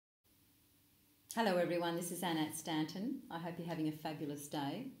Hello everyone, this is Annette Stanton. I hope you're having a fabulous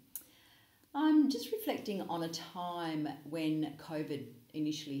day. I'm just reflecting on a time when COVID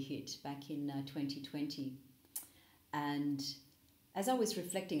initially hit back in 2020. And as I was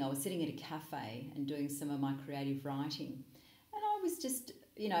reflecting, I was sitting at a cafe and doing some of my creative writing. And I was just,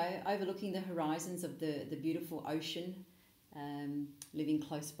 overlooking the horizons of the beautiful ocean, living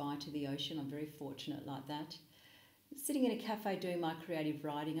close by to the ocean. I'm very fortunate like that. Sitting in a cafe doing my creative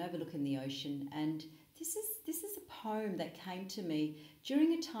writing, overlooking the ocean, and this is a poem that came to me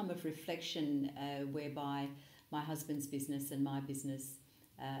during a time of reflection, whereby my husband's business and my business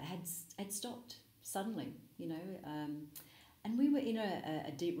had stopped suddenly, and we were in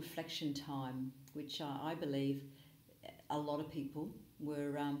a deep reflection time, which I believe a lot of people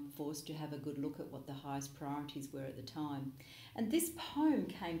were forced to have a good look at what the highest priorities were at the time. And this poem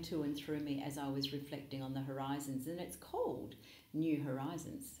came to and through me as I was reflecting on the horizons, and it's called New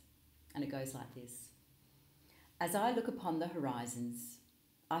Horizons. And it goes like this. As I look upon the horizons,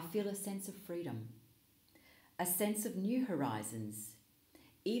 I feel a sense of freedom, a sense of new horizons,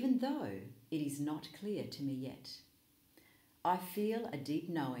 even though it is not clear to me yet. I feel a deep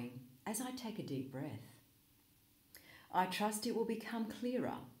knowing as I take a deep breath. I trust it will become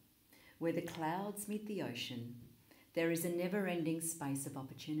clearer. Where the clouds meet the ocean, there is a never-ending space of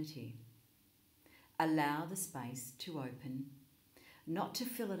opportunity. Allow the space to open, not to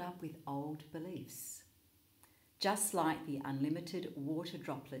fill it up with old beliefs. Just like the unlimited water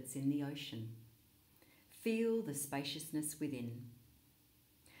droplets in the ocean, feel the spaciousness within,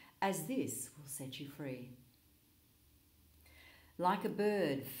 as this will set you free. Like a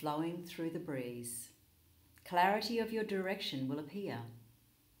bird flowing through the breeze, clarity of your direction will appear.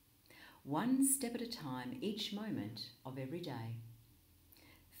 One step at a time, each moment of every day.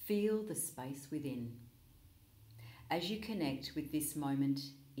 Feel the space within as you connect with this moment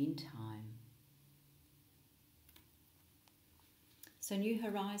in time. So, new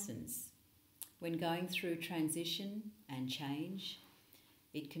horizons. When going through transition and change,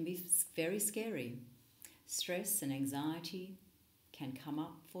 it can be very scary. Stress and anxiety can come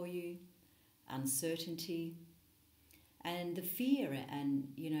up for you, uncertainty, and the fear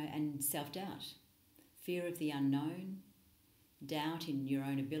and self-doubt, fear of the unknown, doubt in your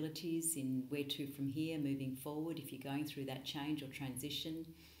own abilities, in where to from here, moving forward if you're going through that change or transition.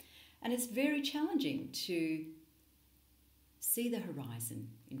 And it's very challenging to see the horizon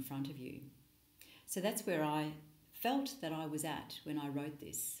in front of you. So that's where I felt that I was at when I wrote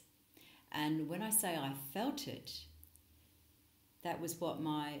this. And when I say I felt it, that was what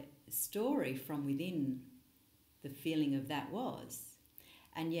my story from within the feeling of that was.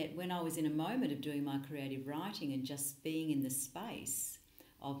 And yet when I was in a moment of doing my creative writing and just being in the space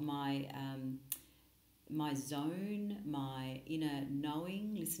of my zone, my inner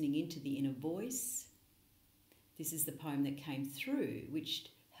knowing, listening into the inner voice, this is the poem that came through, which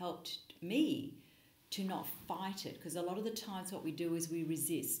helped me to not fight it. Because a lot of the times what we do is we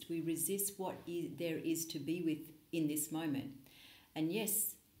resist. We resist what there is to be with in this moment. And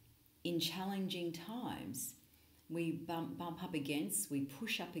yes, in challenging times, we bump up against, we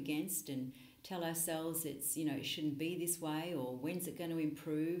push up against and tell ourselves it shouldn't be this way, or when's it going to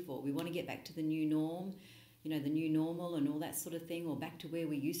improve, or we want to get back to the new norm, the new normal and all that sort of thing, or back to where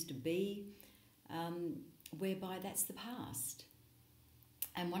we used to be, whereby that's the past.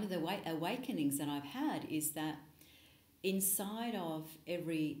 And one of the awakenings that I've had is that inside of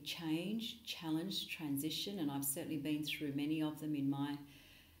every change, challenge, transition, and I've certainly been through many of them in my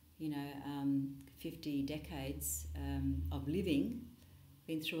 50 decades of living,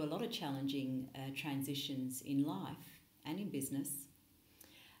 been through a lot of challenging transitions in life and in business.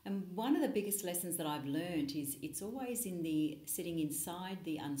 And one of the biggest lessons that I've learned is it's always in the sitting inside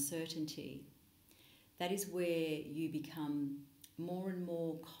the uncertainty. That is where you become more and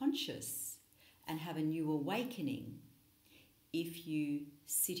more conscious and have a new awakening if you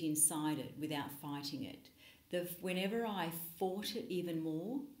sit inside it without fighting it. Whenever I fought it even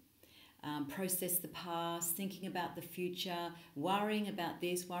more, process the past, thinking about the future, worrying about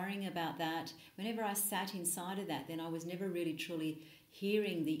this, worrying about that, whenever I sat inside of that, then I was never really truly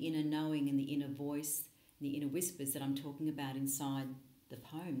hearing the inner knowing and the inner voice, the inner whispers that I'm talking about inside the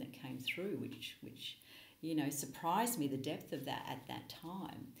poem that came through, which surprised me, the depth of that at that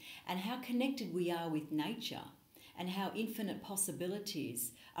time, and how connected we are with nature and how infinite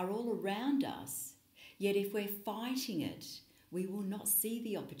possibilities are all around us. Yet if we're fighting it, we will not see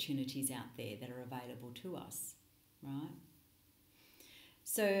the opportunities out there that are available to us, right?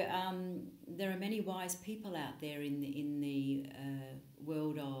 So there are many wise people out there in the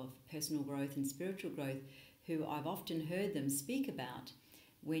world of personal growth and spiritual growth who I've often heard them speak about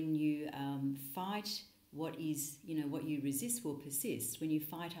when you fight what is, what you resist will persist. When you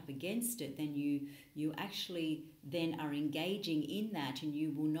fight up against it, then you actually then are engaging in that, and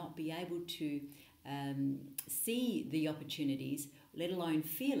you will not be able to see the opportunities, let alone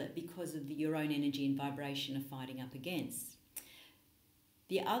feel it, because of your own energy and vibration of fighting up against.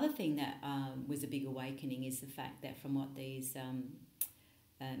 The other thing that was a big awakening is the fact that from what these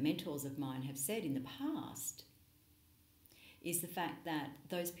mentors of mine have said in the past, is the fact that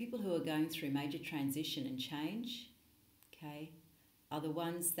those people who are going through major transition and change, okay, are the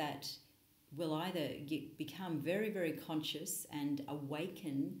ones that will either become very, very conscious and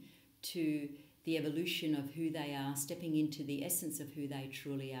awaken to the evolution of who they are, stepping into the essence of who they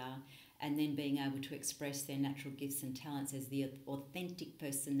truly are, and then being able to express their natural gifts and talents as the authentic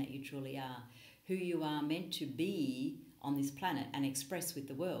person that you truly are, who you are meant to be on this planet and express with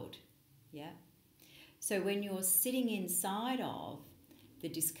the world. Yeah. So when you're sitting inside of the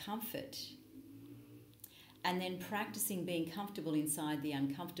discomfort and then practicing being comfortable inside the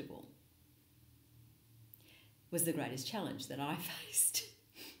uncomfortable was the greatest challenge that I faced.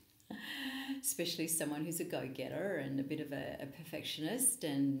 Especially someone who's a go-getter and a bit of a perfectionist,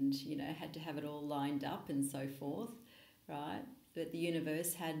 and had to have it all lined up and so forth, right? But the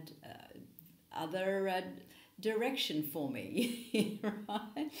universe had other direction for me,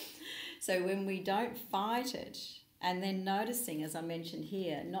 right? So when we don't fight it, and then noticing, as I mentioned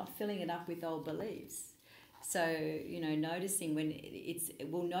here, not filling it up with old beliefs. So, noticing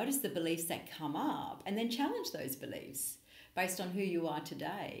we'll notice the beliefs that come up, and then challenge those beliefs based on who you are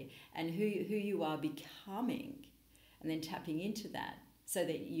today and who you are becoming, and then tapping into that so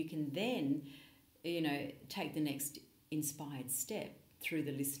that you can then, take the next inspired step through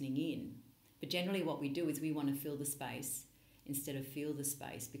the listening in. But generally what we do is we want to fill the space instead of feel the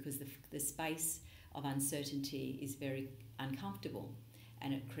space, because the space of uncertainty is very uncomfortable,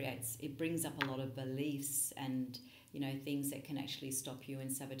 and it brings up a lot of beliefs and things that can actually stop you and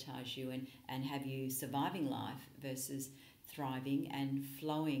sabotage you and have you surviving life versus thriving and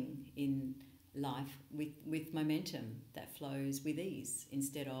flowing in life with momentum that flows with ease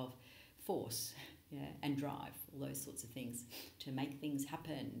instead of force, and drive, all those sorts of things to make things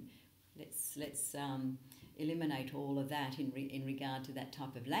happen. Let's eliminate all of that in regard to that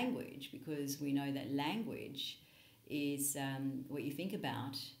type of language, because we know that language is what you think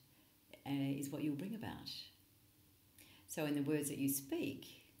about is what you'll bring about. So in the words that you speak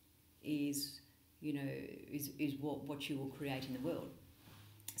is what you will create in the world.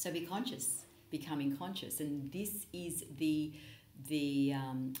 So be conscious, becoming conscious, and this is the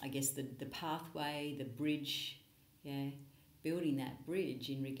I guess the pathway, the bridge, building that bridge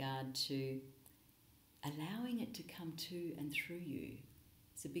in regard to allowing it to come to and through you.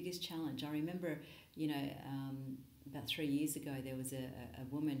 It's the biggest challenge. I remember, about 3 years ago, there was a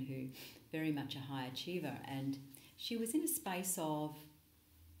woman who very much a high achiever, and she was in a space of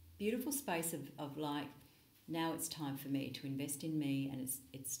beautiful space of like, now it's time for me to invest in me, and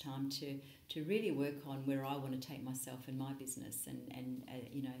it's time to really work on where I want to take myself and my business and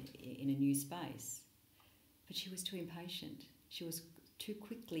in a new space. But she was too impatient. She was too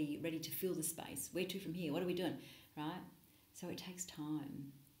quickly ready to fill the space. Where to from here? What are we doing? Right? So it takes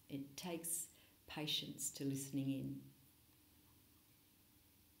time. It takes patience to listening in,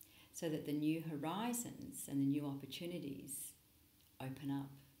 so that the new horizons and the new opportunities open up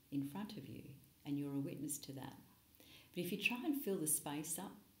in front of you, and you're a witness to that. But if you try and fill the space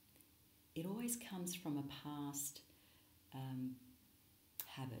up, it always comes from a past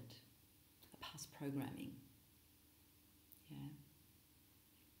habit, a past programming,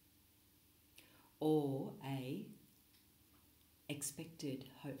 or a expected,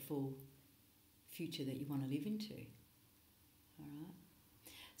 hopeful future that you want to live into. All right.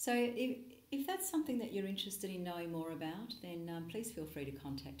 So if that's something that you're interested in knowing more about, then please feel free to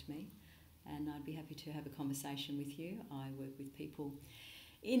contact me, and I'd be happy to have a conversation with you. I work with people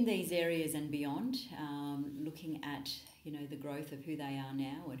in these areas and beyond, looking at the growth of who they are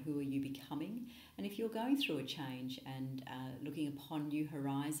now and who are you becoming. And if you're going through a change and looking upon new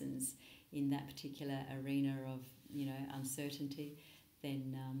horizons in that particular arena of uncertainty,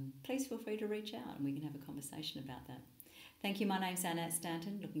 then please feel free to reach out and we can have a conversation about that. Thank you. My name's Annette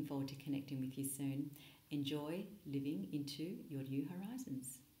Stanton. Looking forward to connecting with you soon. Enjoy living into your new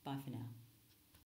horizons. Bye for now.